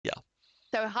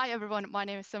So hi everyone, my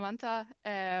name is Samantha.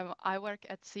 I work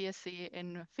at CSC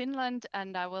in Finland,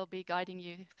 and I will be guiding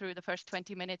you through the first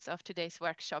 20 minutes of today's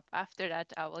workshop. After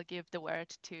that, I will give the word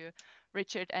to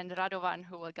Richard and Radovan,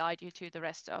 who will guide you to the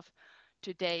rest of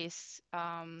today's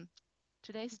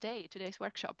today's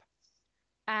workshop.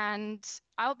 And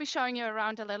I'll be showing you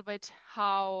around a little bit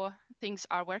how things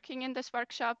are working in this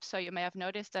workshop. So you may have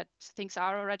noticed that things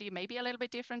are already maybe a little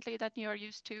bit differently than you're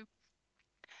used to.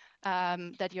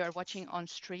 That you are watching on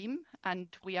stream, and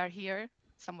we are here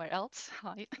somewhere else.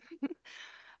 Hi.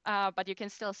 But you can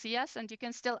still see us, and you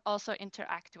can still also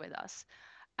interact with us.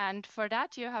 And for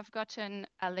that, you have gotten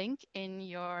a link in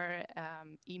your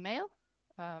email,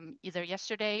 either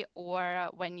yesterday or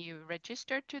when you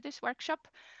registered to this workshop,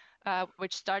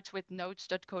 which starts with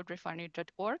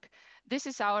notes.coderefinery.org. This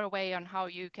is our way on how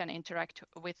you can interact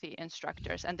with the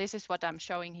instructors. And this is what I'm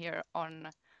showing here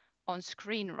on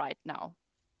screen right now.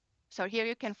 So here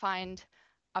you can find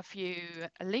a few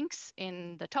links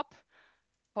in the top,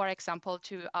 for example,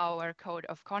 to our code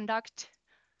of conduct.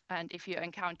 And if you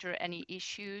encounter any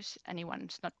issues,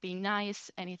 anyone's not being nice,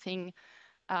 anything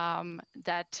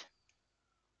that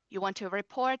you want to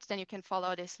report, then you can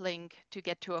follow this link to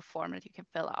get to a form that you can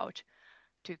fill out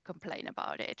to complain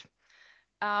about it.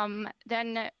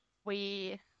 Then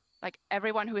like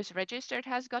everyone who is registered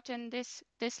has gotten this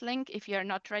link. If you're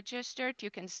not registered, you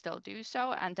can still do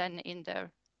so. And then in the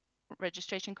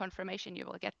registration confirmation, you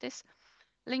will get this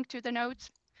link to the notes.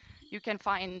 You can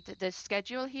find the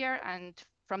schedule here, and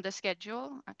from the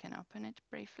schedule, I can open it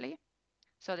briefly.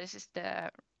 So this is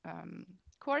the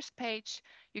course page.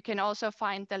 You can also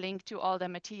find the link to all the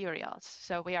materials.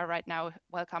 So we are right now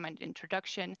welcome and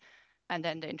introduction, and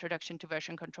then the introduction to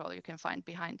version control you can find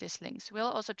behind these links.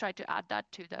 We'll also try to add that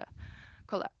to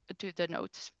the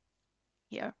notes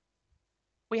here.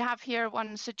 We have here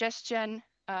one suggestion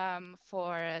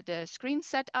for the screen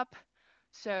setup.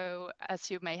 So as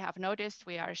you may have noticed,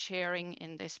 we are sharing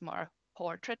in this more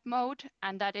portrait mode,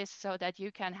 and that is so that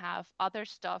you can have other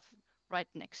stuff right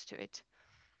next to it.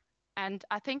 And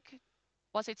I think,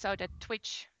 was it so that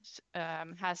Twitch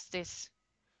has this,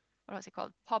 what was it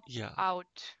called? Pop Yeah.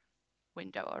 out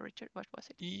window, or Richard, what was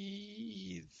it?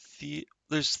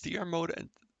 There's theater mode and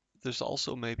there's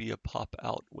also maybe a pop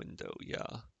out window.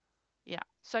 Yeah. Yeah.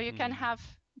 So you can Hmm. have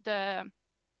the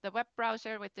web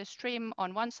browser with the stream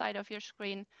on one side of your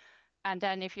screen. And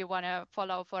then if you want to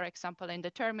follow, for example, in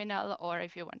the terminal, or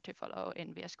if you want to follow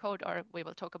in VS Code, or we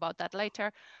will talk about that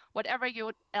later, whatever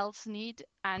you else need.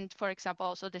 And for example,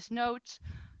 also this notes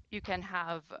you can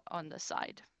have on the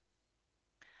side.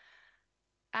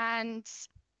 And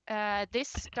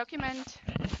this document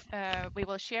we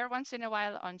will share once in a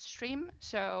while on stream.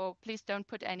 So please don't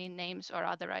put any names or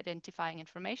other identifying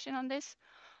information on this.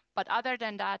 But other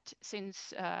than that,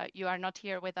 since you are not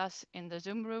here with us in the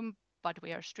Zoom room, but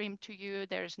we are streamed to you,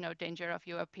 there is no danger of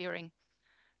you appearing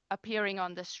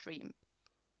on the stream.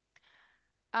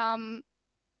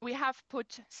 We have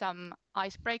put some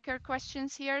icebreaker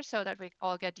questions here so that we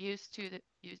all get used to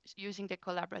using the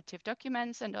collaborative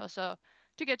documents, and also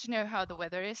to get to know how the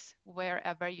weather is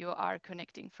wherever you are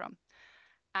connecting from.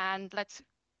 And let's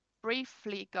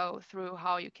briefly go through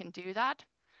how you can do that.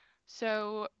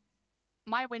 So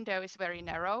my window is very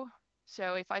narrow.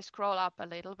 So if I scroll up a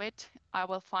little bit, I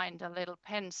will find a little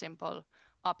pen symbol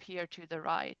up here to the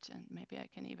right. And maybe I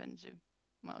can even zoom.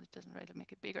 Well, it doesn't really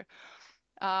make it bigger.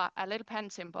 A little pen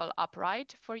symbol up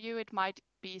right. For you, it might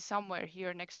be somewhere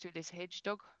here next to this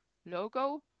hedgehog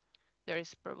logo. There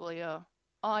is probably a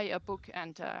eye, a book,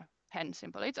 and a pen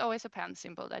symbol. It's always a pen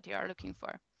symbol that you are looking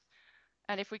for.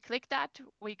 And if we click that,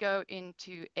 we go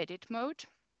into edit mode.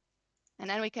 And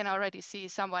then we can already see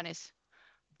someone is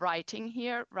writing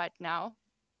here right now.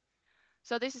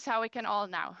 So this is how we can all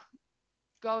now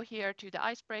go here to the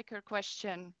icebreaker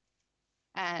question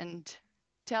and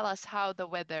tell us how the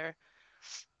weather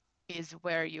is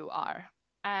where you are.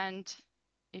 And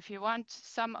if you want,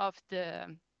 some of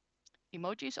the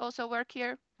emojis also work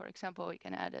here. For example, we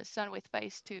can add a sun with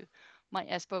face to my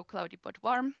Espoo cloudy but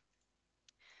warm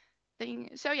thing.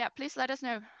 So yeah, please let us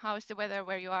know how is the weather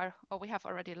where you are. Oh, we have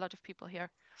already a lot of people here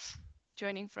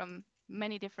joining from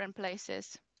many different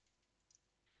places.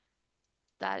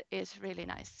 That is really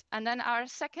nice. And then our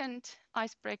second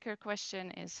icebreaker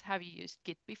question is, have you used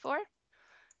Git before?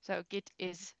 So Git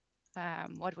is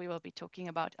what we will be talking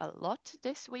about a lot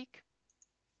this week.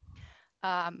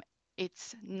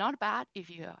 It's not bad if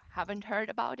you haven't heard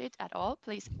about it at all.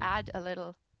 Please add a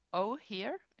little O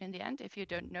here in the end if you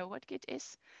don't know what Git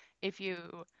is. If you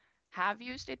have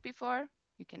used it before,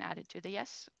 you can add it to the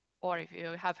yes. Or if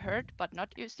you have heard but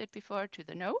not used it before, to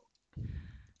the no.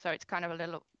 So it's kind of a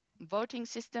little voting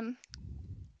system.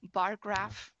 bar Yeah.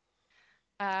 graph.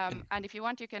 And And if you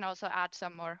want, you can also add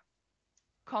some more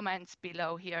comments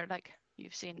below here, like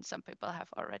you've seen some people have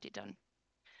already done.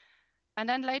 And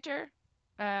then later,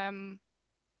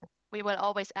 we will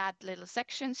always add little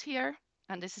sections here.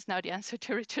 And this is now the answer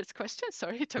to Richard's question.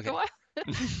 Sorry, it took a okay. while.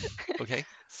 Okay.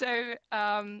 So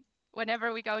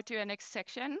whenever we go to a next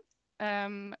section,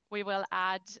 we will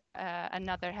add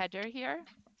another header here,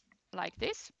 like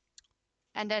this,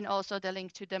 and then also the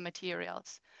link to the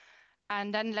materials.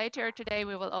 And then later today,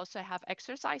 we will also have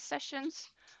exercise sessions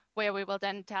where we will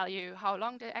then tell you how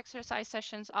long the exercise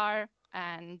sessions are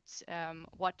and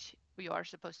what we are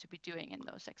supposed to be doing in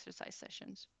those exercise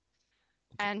sessions.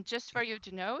 Okay. And just for you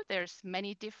to know, there's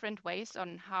many different ways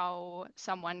on how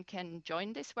someone can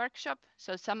join this workshop.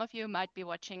 So some of you might be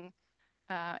watching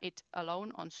it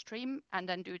alone on stream and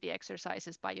then do the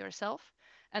exercises by yourself.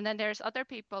 And then there's other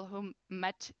people who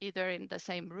met either in the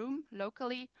same room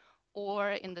locally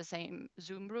or in the same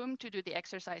Zoom room to do the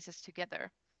exercises together.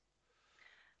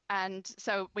 And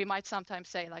so we might sometimes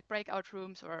say like breakout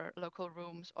rooms or local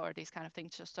rooms or these kind of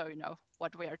things, just so you know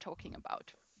what we are talking about.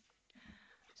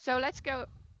 So let's go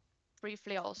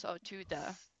briefly also to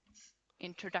the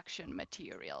introduction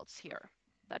materials here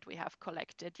that we have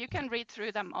collected. You can read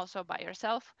through them also by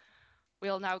yourself.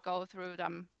 We'll now go through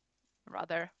them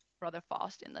rather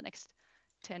fast in the next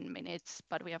 10 minutes,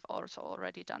 but we have also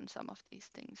already done some of these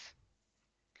things.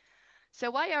 So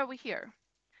why are we here?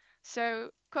 So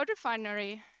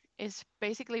CodeRefinery is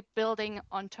basically building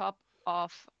on top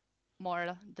of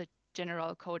more the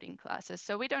general coding classes.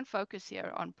 So we don't focus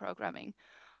here on programming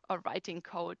or writing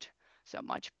code so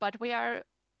much, but we are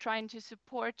trying to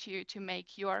support you to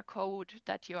make your code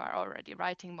that you are already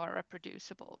writing more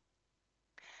reproducible.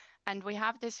 And we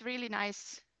have this really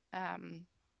nice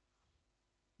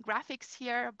graphics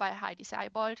here by Heidi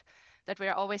Seibold that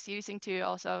we're always using to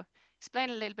also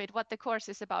explain a little bit what the course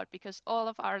is about, because all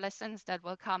of our lessons that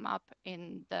will come up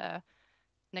in the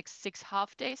next 6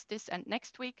 half days, this and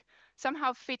next week,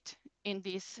 somehow fit in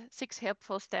these 6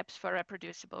 helpful steps for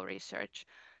reproducible research.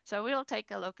 So we'll take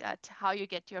a look at how you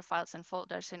get your files and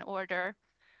folders in order,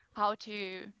 how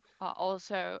to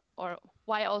also, or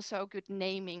why also good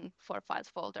naming for files,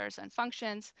 folders, and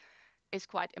functions is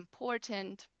quite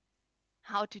important,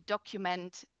 how to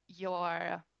document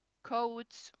your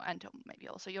codes and maybe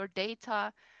also your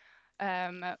data,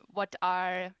 what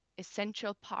are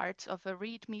essential parts of a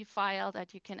README file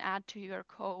that you can add to your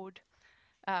code,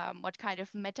 what kind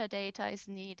of metadata is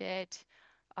needed,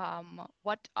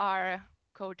 what are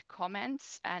code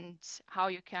comments and how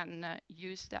you can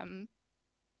use them,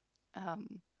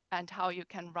 and how you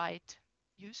can write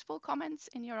useful comments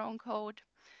in your own code.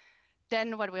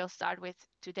 Then what we'll start with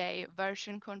today,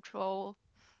 version control,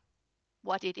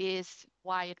 what it is,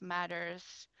 why it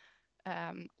matters,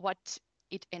 what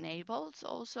it enables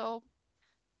also.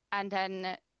 And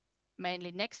then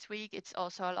mainly next week, it's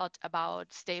also a lot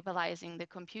about stabilizing the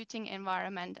computing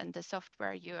environment and the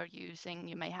software you are using.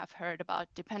 You may have heard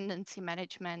about dependency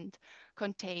management,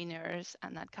 containers,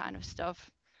 and that kind of stuff.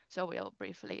 So we'll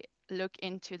briefly look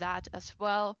into that as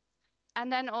well.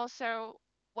 And then also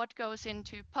what goes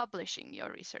into publishing your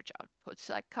research outputs,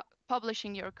 like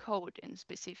publishing your code in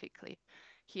specifically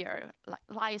here, like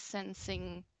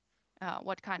licensing,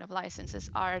 what kind of licenses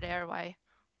are there,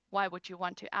 why would you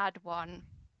want to add one,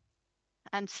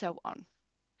 and so on.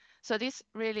 So this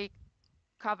really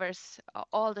covers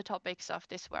all the topics of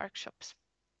these workshops.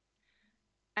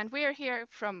 And we are here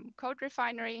from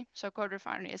CodeRefinery. So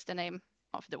CodeRefinery is the name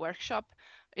of the workshop.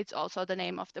 It's also the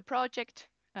name of the project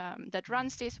that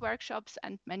runs these workshops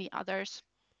and many others.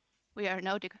 We are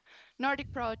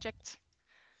Nordic projects,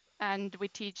 and we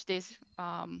teach these,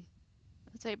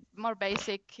 let's say, more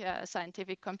basic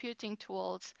scientific computing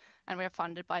tools, and we're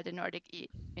funded by the Nordic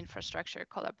Infrastructure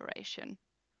Collaboration.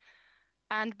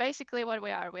 And basically what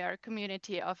we are a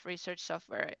community of research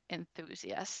software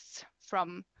enthusiasts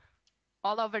from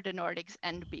all over the Nordics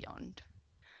and beyond.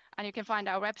 And you can find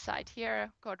our website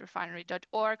here,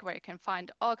 coderefinery.org, where you can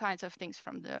find all kinds of things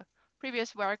from the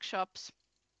previous workshops,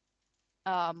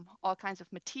 all kinds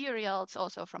of materials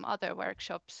also from other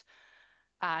workshops,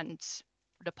 and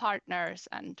the partners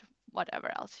and whatever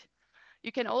else.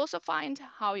 You can also find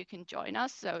how you can join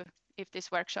us. So if this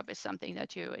workshop is something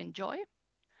that you enjoy,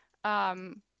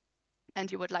 and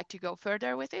you would like to go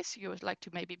further with this, you would like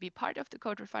to maybe be part of the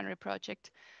CodeRefinery project,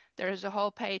 there is a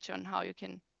whole page on how you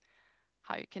can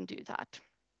do that.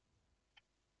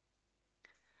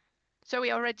 So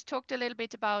we already talked a little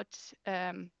bit about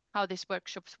how these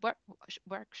workshops work.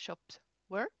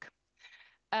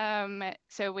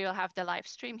 So we will have the live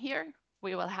stream here.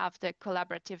 We will have the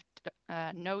collaborative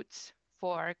notes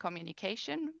for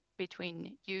communication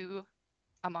between you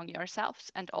among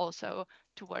yourselves and also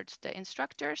towards the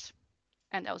instructors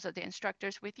and also the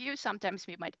instructors with you. Sometimes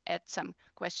we might add some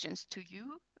questions to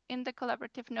you in the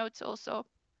collaborative notes also.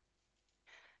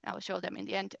 I'll show them in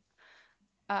the end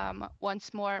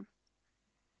once more.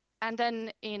 And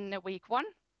then in week 1,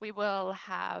 we will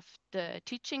have the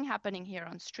teaching happening here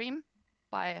on stream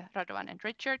by Radovan and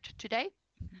Richard today.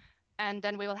 And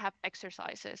then we will have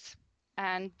exercises.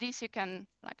 And these you can,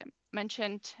 like I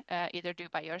mentioned, either do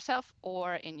by yourself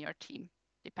or in your team.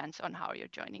 Depends on how you're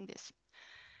joining this.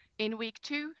 In week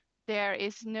 2, there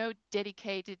is no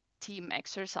dedicated team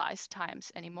exercise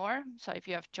times anymore. So if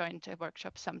you have joined a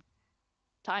workshop some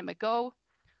time ago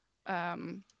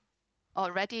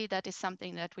already, that is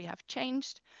something that we have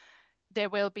changed. There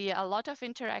will be a lot of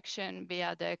interaction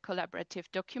via the collaborative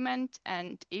document.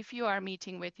 And if you are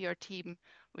meeting with your team,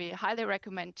 we highly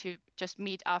recommend to just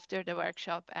meet after the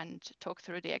workshop and talk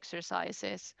through the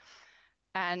exercises.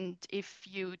 And if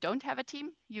you don't have a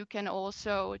team, you can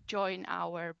also join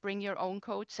our Bring Your Own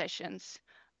Code sessions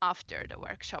after the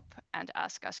workshop and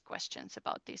ask us questions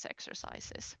about these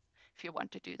exercises if you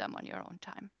want to do them on your own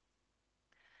time.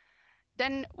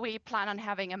 Then we plan on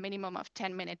having a minimum of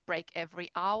 10-minute break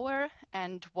every hour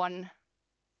and one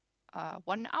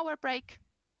 1-hour break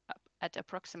at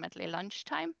approximately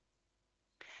lunchtime.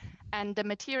 And the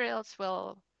materials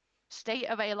will stay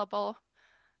available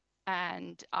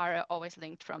and are always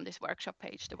linked from this workshop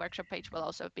page. The workshop page will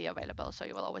also be available, so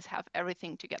you will always have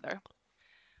everything together.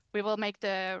 We will make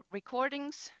the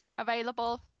recordings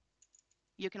available.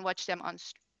 You can watch them on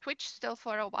Twitch still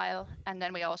for a while, and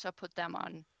then we also put them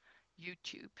on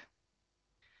YouTube.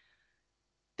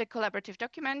 The collaborative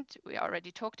document, we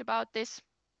already talked about this.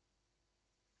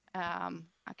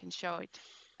 I can show it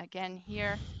again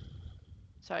here.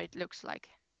 So it looks like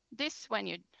this when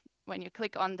you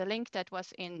click on the link that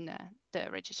was in the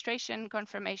registration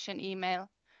confirmation email.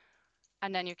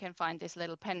 And then you can find this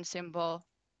little pen symbol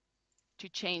to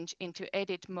change into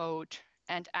edit mode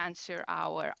and answer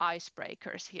our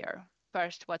icebreakers here.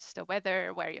 First, what's the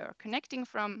weather, where you're connecting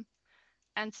from?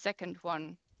 And second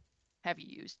one, have you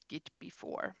used Git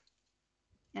before?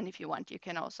 And if you want, you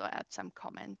can also add some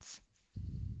comments.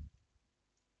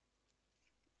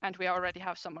 And we already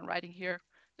have someone writing here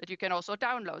that you can also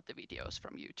download the videos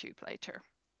from YouTube later.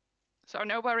 So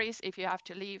no worries if you have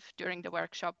to leave during the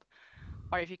workshop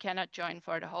or if you cannot join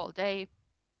for the whole day,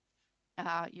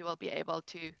 you will be able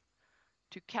to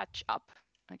catch up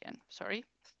again. Sorry,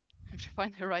 I have to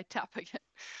find the right tab again.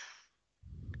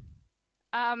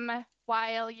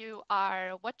 While you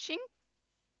are watching,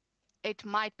 it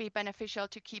might be beneficial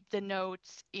to keep the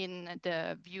notes in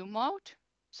the view mode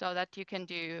so that you can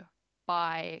do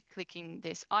by clicking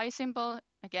this eye symbol.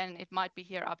 Again, it might be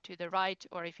here up to the right,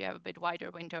 or if you have a bit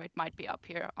wider window, it might be up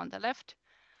here on the left.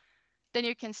 Then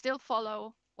you can still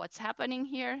follow what's happening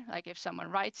here. Like if someone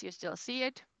writes, you still see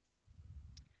it.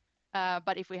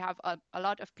 But if we have a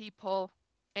lot of people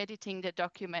editing the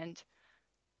document,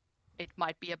 it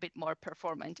might be a bit more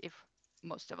performant if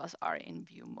most of us are in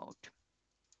view mode.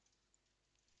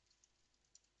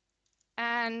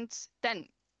 And then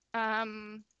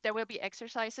there will be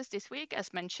exercises this week,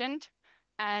 as mentioned.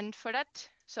 And for that,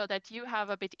 so that you have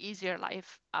a bit easier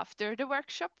life after the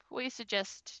workshop, we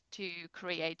suggest to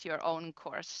create your own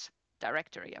course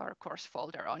directory or course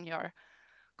folder on your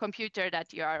computer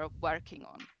that you are working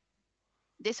on.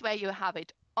 This way you have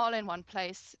it all in one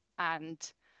place and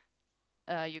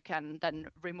you can then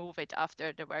remove it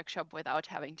after the workshop without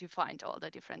having to find all the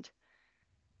different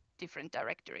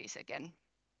directories again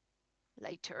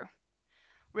later.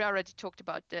 We already talked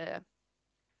about the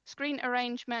screen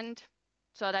arrangement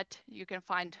so that you can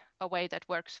find a way that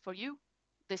works for you.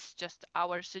 This is just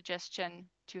our suggestion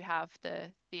to have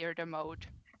the theater mode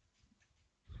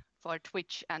for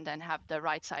Twitch and then have the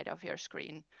right side of your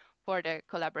screen for the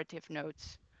collaborative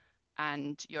notes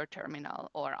and your terminal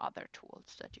or other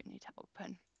tools that you need to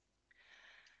open.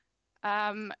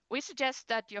 We suggest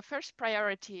that your first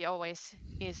priority always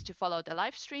is to follow the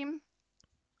live stream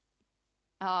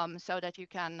so that you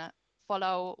can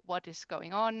follow what is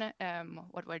going on,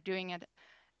 what we're doing at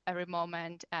every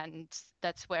moment, and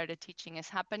that's where the teaching is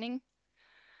happening.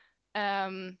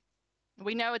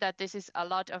 We know that this is a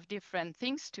lot of different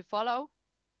things to follow.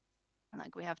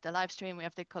 Like we have the live stream, we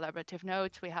have the collaborative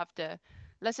notes, we have the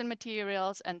lesson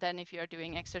materials, and then if you're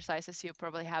doing exercises, you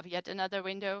probably have yet another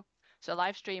window. So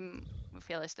live stream we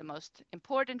feel is the most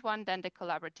important one, then the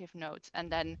collaborative notes,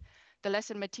 and then the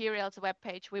lesson materials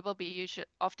webpage. We will be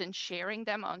often sharing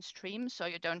them on stream, so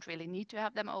you don't really need to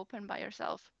have them open by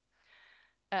yourself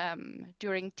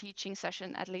during teaching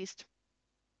session at least.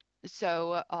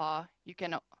 So you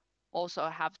can also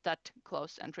have that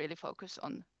close and really focus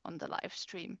on the live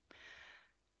stream.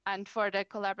 And for the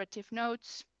collaborative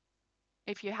notes,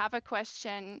 if you have a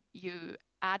question, you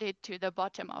add it to the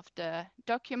bottom of the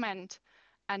document,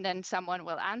 and then someone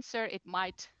will answer. It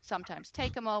might sometimes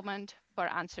take a moment for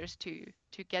answers to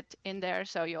get in there,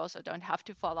 so you also don't have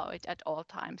to follow it at all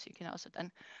times. You can also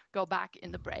then go back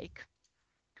in the break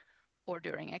or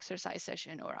during exercise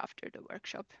session or after the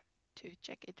workshop to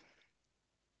check it.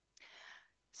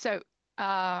 So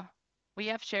we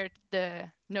have shared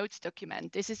the notes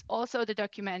document. This is also the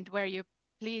document where you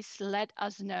please let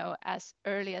us know as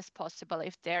early as possible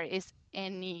if there is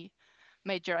any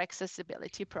major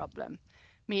accessibility problem,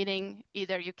 meaning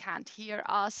either you can't hear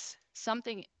us,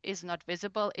 something is not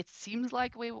visible. It seems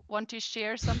like we want to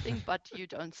share something, but you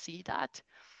don't see that.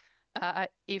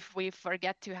 If we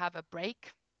forget to have a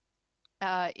break,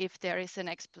 if there is an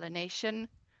explanation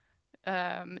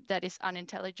that is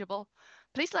unintelligible,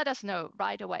 please let us know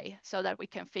right away so that we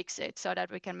can fix it, so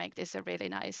that we can make this a really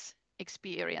nice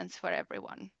experience for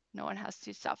everyone. No one has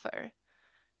to suffer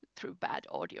through bad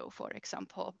audio, for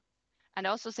example. And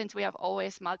also, since we have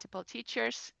always multiple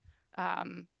teachers,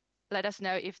 let us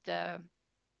know if the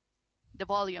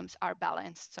volumes are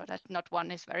balanced so that not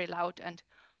one is very loud and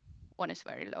one is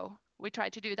very low. We try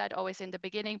to do that always in the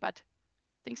beginning, but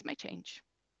things may change.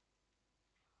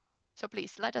 So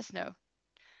please let us know.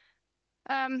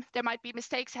 There might be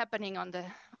mistakes happening on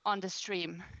the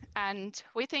stream, and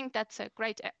we think that's a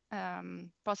great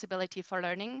possibility for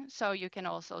learning. So you can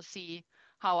also see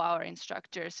how our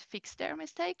instructors fix their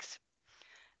mistakes.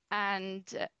 And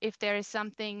if there is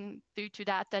something due to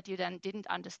that you then didn't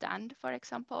understand, for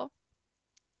example,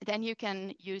 then you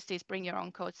can use these bring your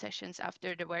own code sessions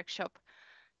after the workshop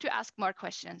to ask more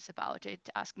questions about it,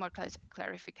 ask more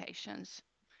clarifications.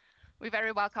 We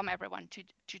very welcome everyone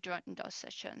to join those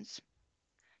sessions.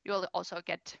 You'll also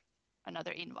get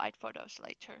another invite for those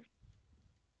later.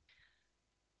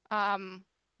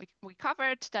 We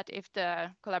covered that if the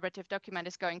collaborative document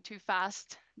is going too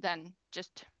fast, then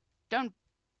just don't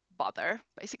bother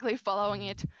basically following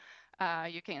it.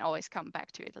 You can always come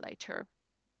back to it later.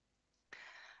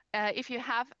 If you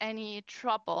have any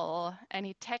trouble,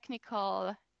 any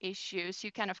technical issues,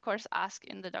 you can of course ask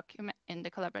in the document, in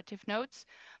the collaborative notes,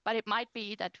 but it might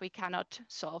be that we cannot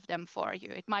solve them for you.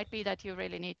 It might be that you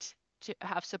really need to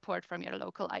have support from your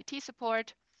local IT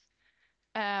support.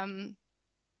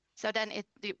 So then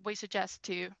we suggest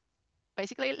to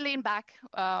basically lean back,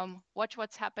 watch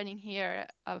what's happening here,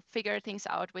 figure things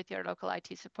out with your local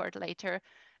IT support later,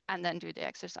 and then do the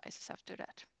exercises after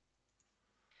that.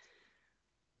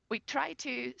 We try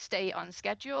to stay on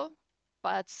schedule,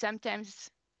 but sometimes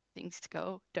things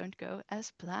don't go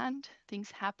as planned. Things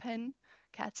happen,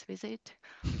 cats visit,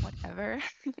 whatever.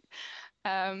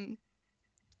 And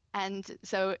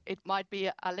so it might be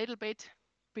a little bit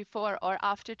before or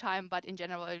after time, but in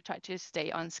general, we try to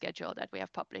stay on schedule that we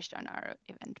have published on our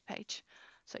event page,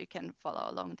 so you can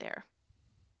follow along there.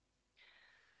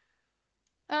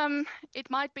 It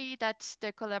might be that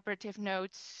the collaborative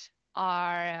notes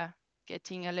are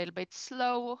getting a little bit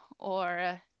slow,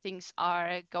 or things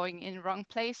are going in wrong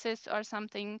places or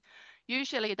something.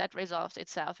 Usually that resolves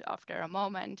itself after a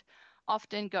moment.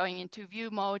 Often going into view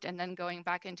mode and then going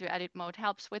back into edit mode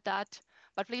helps with that.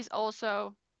 But please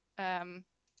also,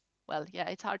 well, yeah,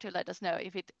 it's hard to let us know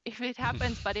if it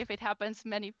happens, but if it happens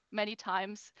many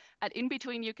times and in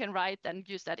between you can write, then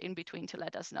use that in between to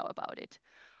let us know about it.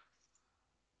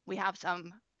 We have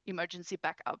some emergency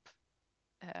backup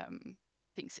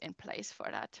things in place for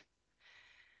that.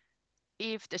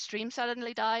 If the stream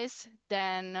suddenly dies,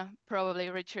 then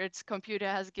probably Richard's computer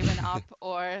has given up,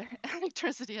 or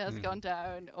electricity has gone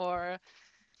down, or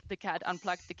the cat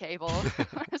unplugged the cable,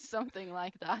 or something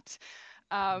like that.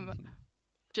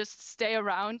 Just stay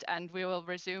around and we will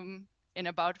resume in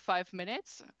about 5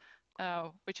 minutes,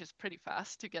 which is pretty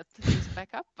fast to get the things back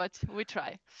up, but we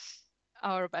try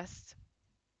our best.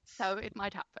 So it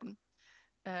might happen.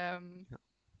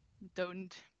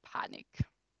 Don't panic.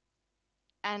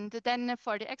 And then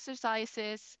for the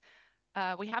exercises,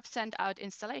 we have sent out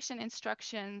installation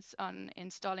instructions on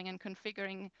installing and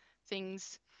configuring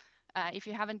things. If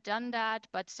you haven't done that,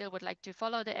 but still would like to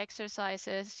follow the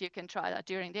exercises, you can try that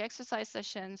during the exercise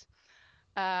sessions,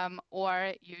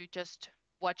 or you just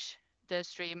watch the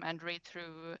stream and read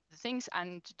through the things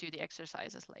and do the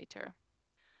exercises later.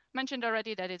 Mentioned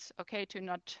already that it's okay to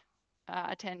not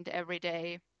attend every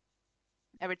day.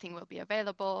 Everything will be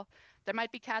available. There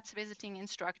might be cats visiting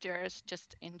instructors.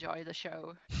 Just enjoy the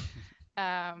show.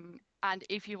 And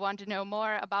if you want to know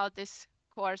more about this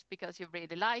course because you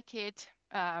really like it,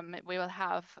 We will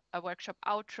have a workshop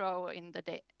outro in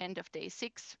the end of day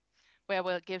 6, where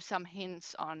we'll give some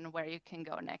hints on where you can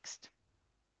go next.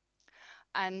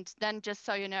 And then just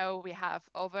so you know, we have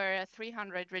over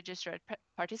 300 registered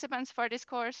participants for this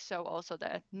course. So also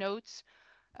the notes,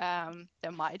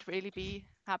 there might really be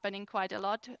happening quite a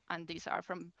lot. And these are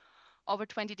from over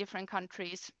 20 different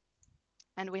countries.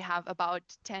 And we have about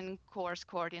 10 course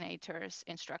coordinators,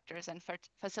 instructors, and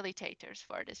facilitators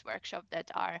for this workshop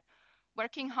that are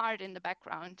working hard in the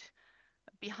background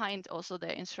behind also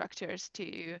the instructors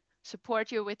to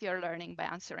support you with your learning by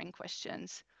answering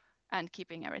questions and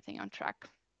keeping everything on track.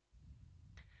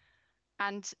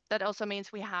 And that also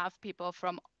means we have people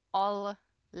from all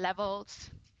levels,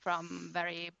 from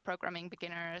very programming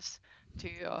beginners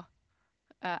to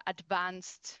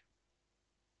advanced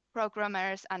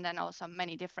programmers, and then also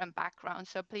many different backgrounds.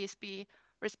 So please be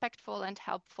respectful and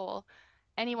helpful.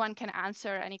 Anyone can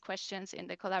answer any questions in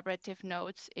the collaborative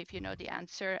notes if you know the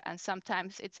answer. And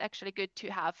sometimes it's actually good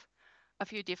to have a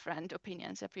few different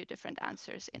opinions, a few different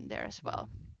answers in there as well.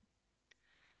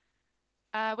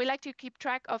 We like to keep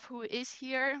track of who is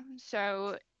here.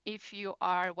 So if you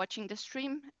are watching the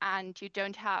stream and you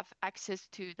don't have access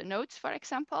to the notes, for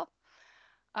example,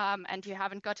 and you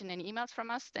haven't gotten any emails from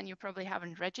us, then you probably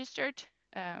haven't registered.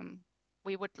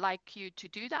 We would like you to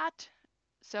do that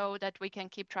so that we can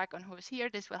keep track on who's here.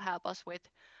 This will help us with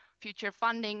future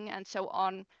funding and so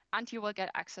on, and you will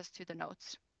get access to the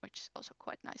notes, which is also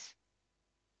quite nice.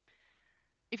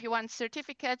 If you want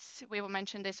certificates, we will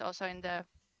mention this also in the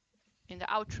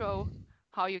outro,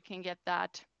 how you can get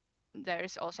that. There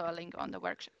is also a link on the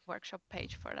workshop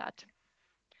page for that.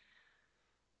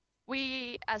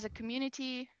 We, as a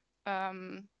community,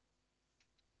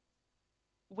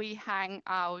 we hang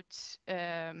out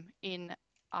in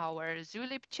our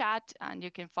Zulip chat, and you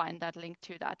can find that link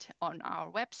to that on our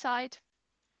website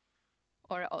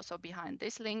or also behind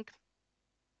this link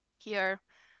here.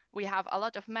 We have a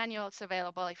lot of manuals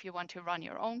available if you want to run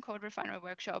your own CodeRefinery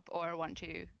workshop or want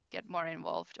to get more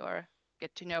involved or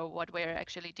get to know what we're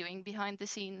actually doing behind the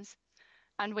scenes.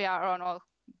 And we are on all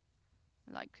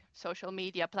like social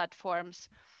media platforms,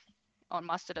 on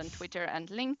Mastodon, Twitter, and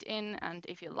LinkedIn. And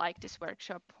if you like this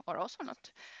workshop or also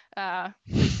not,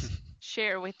 please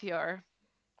share with your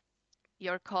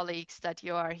colleagues that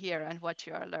you are here and what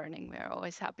you are learning. We're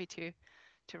always happy to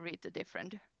read the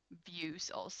different views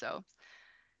also.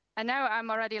 And now I'm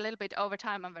already a little bit over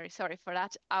time. I'm very sorry for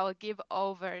that. I will give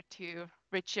over to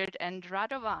Richard and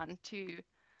Radovan to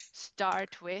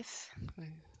start with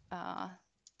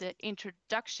the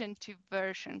introduction to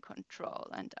version control.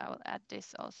 And I will add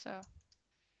this also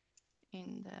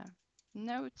in the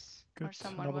notes. Good. Or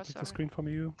someone Now I'll was take the already. screen from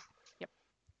you. Yep.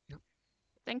 Yep.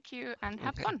 Thank you and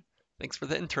have Okay. fun. Thanks for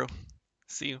the intro.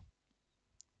 See you.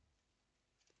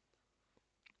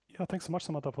 Yeah, thanks so much,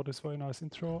 Samantha, for this very nice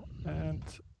intro. And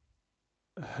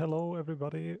hello,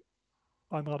 everybody.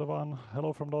 I'm Radovan.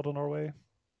 Hello from Northern Norway.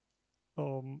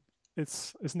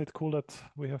 Isn't it cool that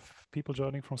we have people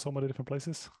joining from so many different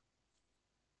places?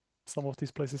 Some of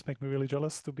these places make me really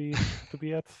jealous to be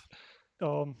at.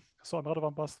 So I'm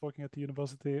Radovan Bast, working at the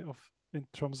University in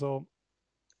Tromsø,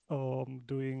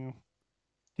 doing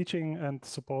teaching and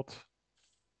support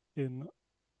in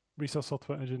research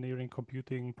software engineering,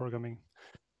 computing, programming.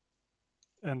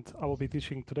 And I will be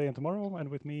teaching today and tomorrow. And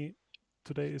with me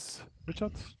today is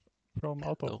Richard from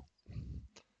Aalto. Hello.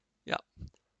 Yeah,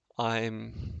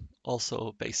 I'm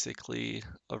also basically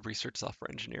a research software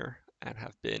engineer and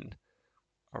have been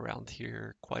around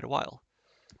here quite a while.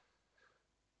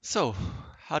 So,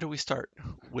 how do we start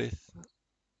with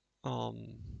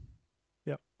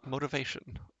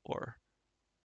motivation or